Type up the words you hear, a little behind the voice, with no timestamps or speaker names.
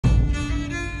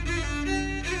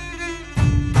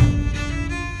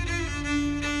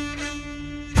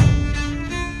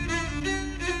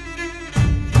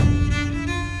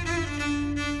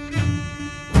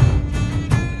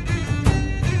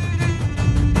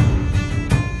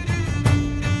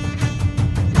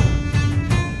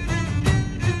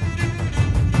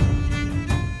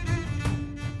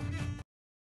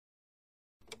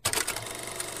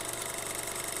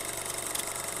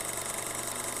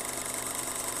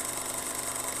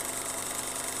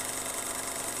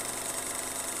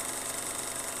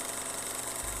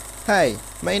Hi,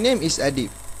 my name is Adib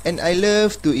and I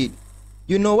love to eat.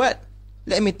 You know what?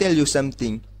 Let me tell you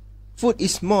something. Food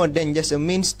is more than just a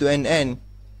means to an end.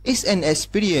 It's an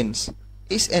experience.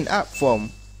 It's an art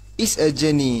form. It's a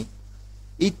journey.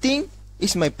 Eating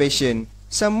is my passion.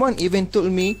 Someone even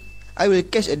told me I will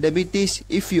catch a diabetes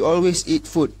if you always eat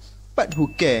food. But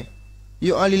who care?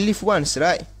 You only live once,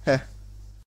 right?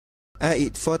 I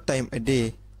eat 4 times a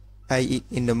day. I eat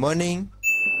in the morning.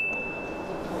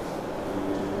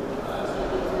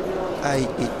 I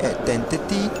eat at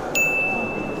 10:30.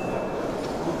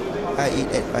 I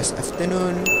eat at past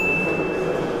afternoon.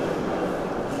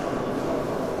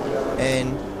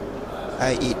 And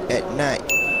I eat at night.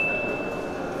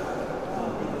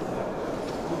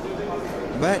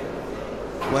 But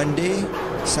one day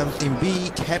something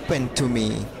big happened to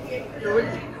me.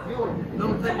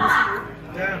 Long time no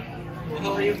see. Yeah.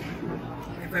 How are you?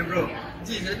 Fine, bro.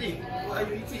 Gee, Daddy, what are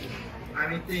you eating?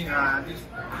 I'm eating this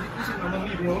is my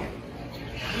mommy, bro.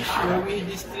 You show me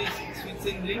this sweet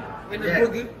drink and a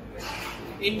burger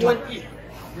in one eat.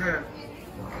 Yeah.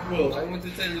 Bro, I want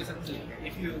to tell you something.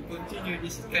 If you continue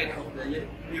this kind of diet,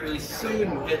 you will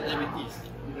soon get diabetes.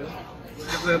 You know?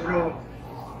 Whatever, bro.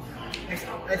 As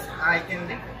I can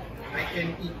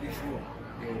eat this, bro.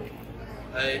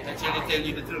 I actually tell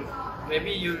you the truth.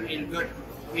 Maybe you will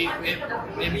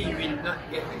not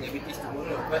get diabetes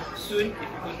tomorrow, but soon, if you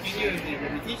continue with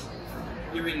diabetes,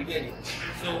 you will get it.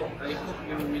 So I hope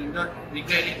you will not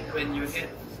regret it when you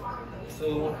get.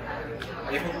 So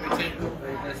I hope you can go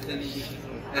by just telling you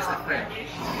as a friend.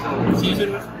 So see you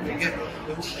soon. I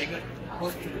got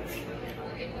hope to do.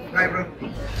 Bye, bro.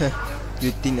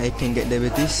 You think I can get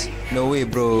diabetes? No way,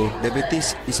 bro.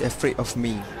 Diabetes is afraid of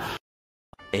me.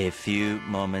 A few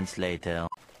moments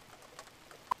later.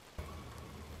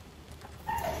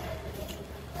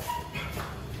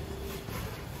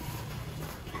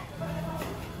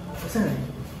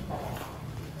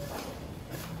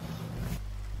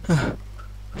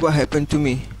 What happened to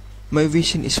me? My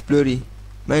vision is blurry.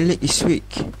 My leg is weak.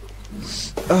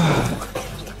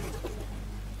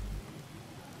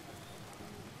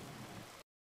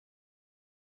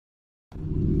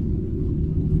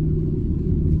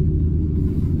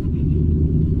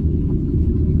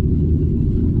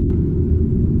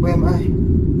 Where am I?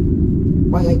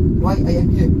 Why I am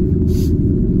here?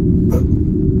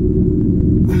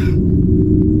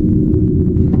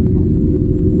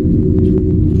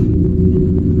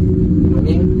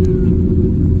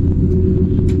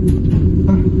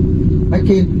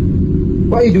 Akil,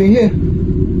 what are you doing here?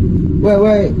 Why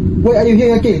are you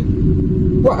here, Akil?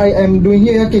 What I am doing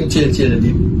here, Akil? Chill,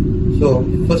 Adib. So,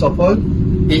 first of all,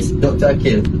 it's Dr.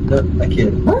 Akil, not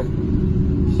Akil. Huh?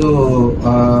 So,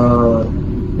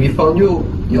 we found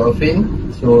you're a fan,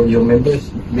 so your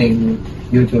members bring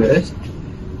you to us.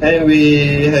 And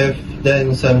we have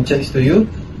done some checks to you.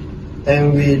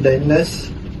 And we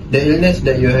diagnosed the illness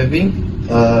that you're having,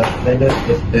 diagnosed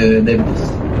as diabetes.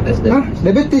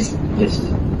 Diabetes? Yes.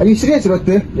 Are you serious,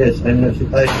 doctor? Yes, I'm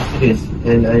serious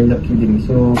and I'm not kidding.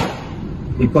 So,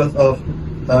 because of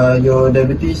your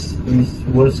diabetes is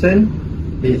worsened,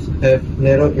 it have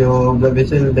narrowed your blood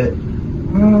vessel that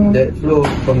flow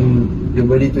from your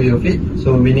body to your feet.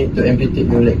 So we need to amputate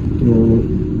your leg to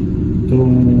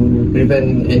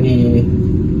prevent any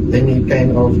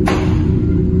kind of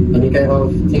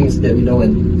things that we don't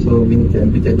want. So we need to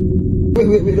amputate.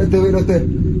 Wait, doctor.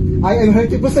 I am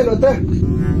 100%, doctor.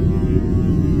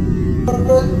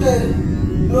 Doctor,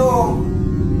 no,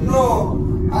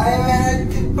 I am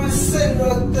 100%,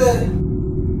 doctor.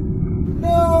 No.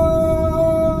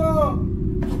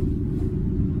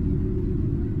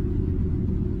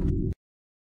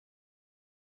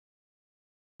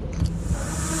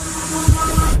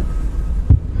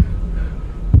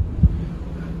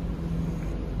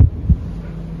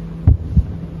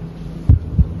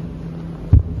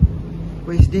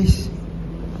 Where is this?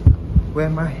 Where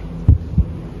am I?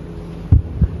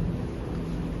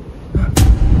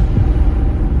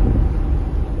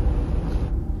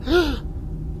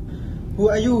 Who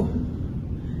are you?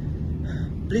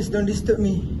 Please don't disturb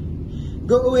me.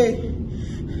 Go away.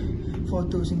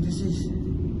 Photosynthesis.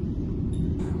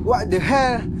 What the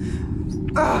hell?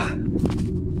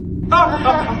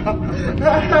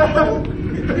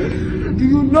 Do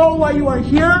you know why you are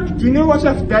here? Do you know what you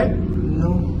have done? No.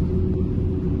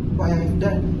 What I have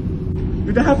done?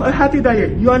 You don't have a healthy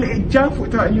diet. You only eat junk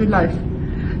food throughout your life.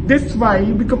 That's why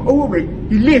you become overweight.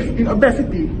 You live in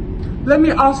obesity. Let me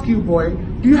ask you, boy.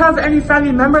 Do you have any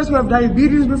family members who have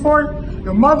diabetes before?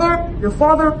 Your mother, your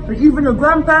father, or even your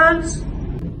grandparents?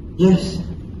 Yes,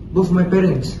 both my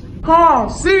parents.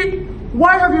 See?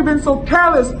 Why have you been so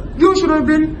careless? You should have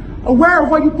been aware of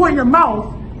what you put in your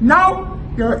mouth. Now,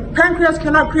 your pancreas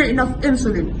cannot create enough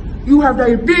insulin. You have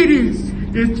diabetes.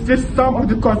 It's just some of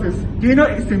the causes. Do you know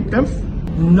its symptoms?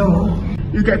 No.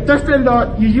 You get thirsty a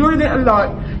lot, you urinate a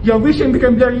lot, your vision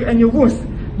became blurry, and your wounds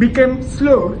became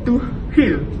slow to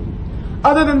heal.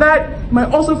 Other than that, you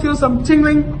might also feel some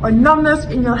tingling or numbness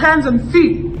in your hands and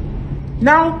feet.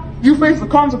 Now, you face the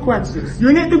consequences.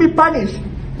 You need to be punished.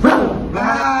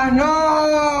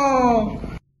 No!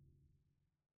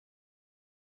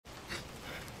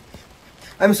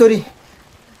 I'm sorry.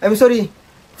 I'm sorry.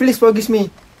 Please forgive me.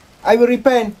 I will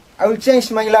repent. I will change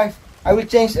my life. I will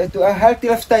change to a healthy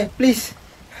lifestyle. Please.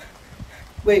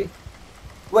 Wait.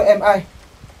 Where am I?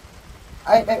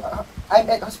 I'm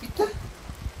at hospital?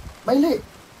 My leg.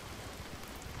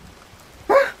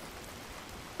 Huh?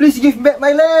 Please give back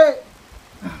my leg.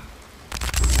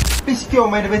 Please cure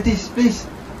my diabetes. Please.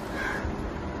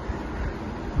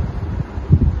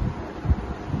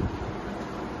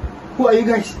 Who are you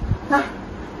guys? Huh?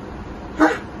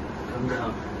 Huh? Calm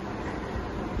down.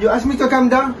 You asked me to calm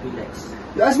down? Relax.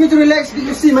 You asked me to relax. Did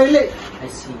you see my leg? I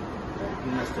see.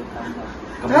 You must calm down.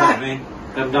 Ah! Down, man.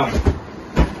 Calm down.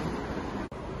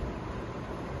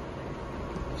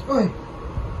 Oi.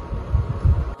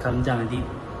 Calm down, Deep.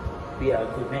 We are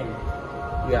good men.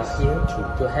 We are here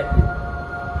to help you.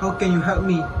 How can you help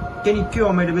me? Can you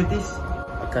cure my diabetes?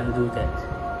 I can't do that.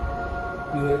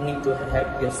 You will need to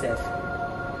help yourself.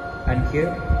 I'm here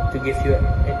to give you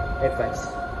advice.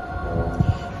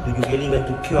 Do you really want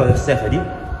to cure yourself, Adib?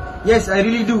 Yes, I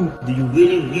really do. Do you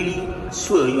really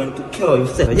sure you want to cure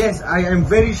yourself, Adib? Yes, I am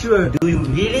very sure. Do you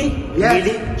really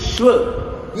Yes. sure?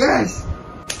 Yes.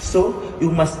 So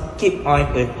you must keep on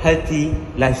a healthy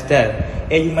lifestyle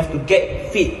and you must to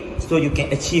get fit so you can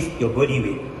achieve your body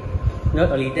weight. Not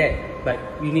only that, but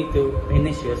you need to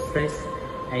manage your stress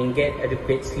and get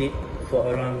adequate sleep for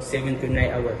around 7 to 9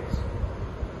 hours.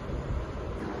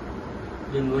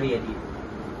 Don't worry, Adib.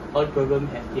 All problems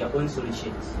have their own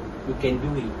solutions. You can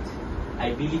do it.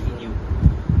 I believe in you.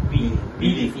 We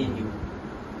believe in you.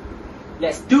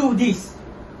 Let's do this!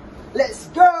 Let's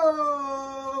go!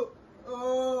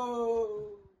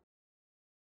 Oh.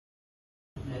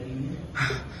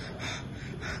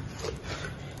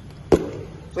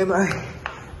 Where am I?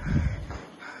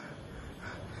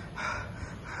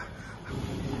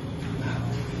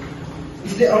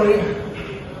 Is that all real?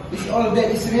 Is all that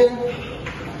is real?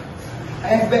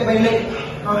 I have back my leg.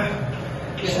 Oh.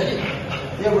 Yes, Adib.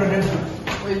 Yeah, brother.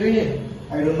 What are you doing here?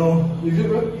 I don't know. You good,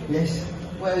 bro? Yes.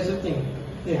 What is your thing?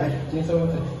 Here, I- drink some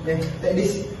water. Yeah, take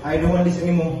this. I don't want this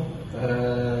anymore.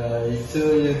 So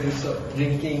you have to stop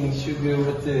drinking sugar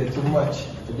water too much,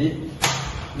 Adib.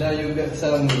 Now you got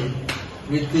some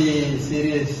pretty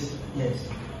serious. Yes.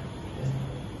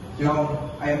 Now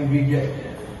I am regret.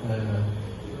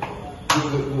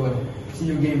 Good one. See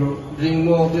you again, bro. Drink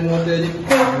more than water, Adib.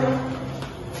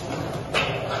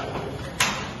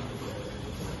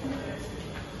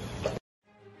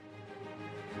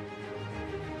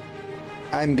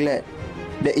 I'm glad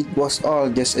that it was all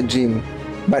just a dream,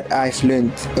 but I've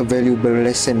learned a valuable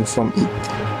lesson from it.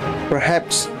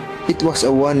 Perhaps it was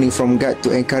a warning from God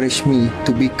to encourage me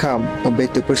to become a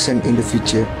better person in the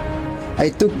future. I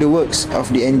took the works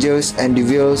of the angels and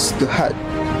devils to heart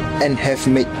and have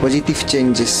made positive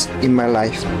changes in my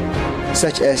life,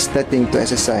 such as starting to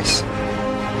exercise.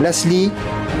 Lastly,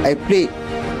 I plead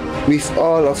with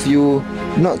all of you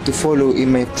not to follow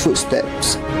in my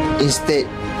footsteps. Instead,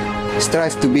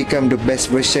 strive to become the best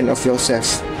version of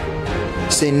yourself.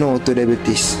 Say no to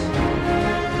diabetes.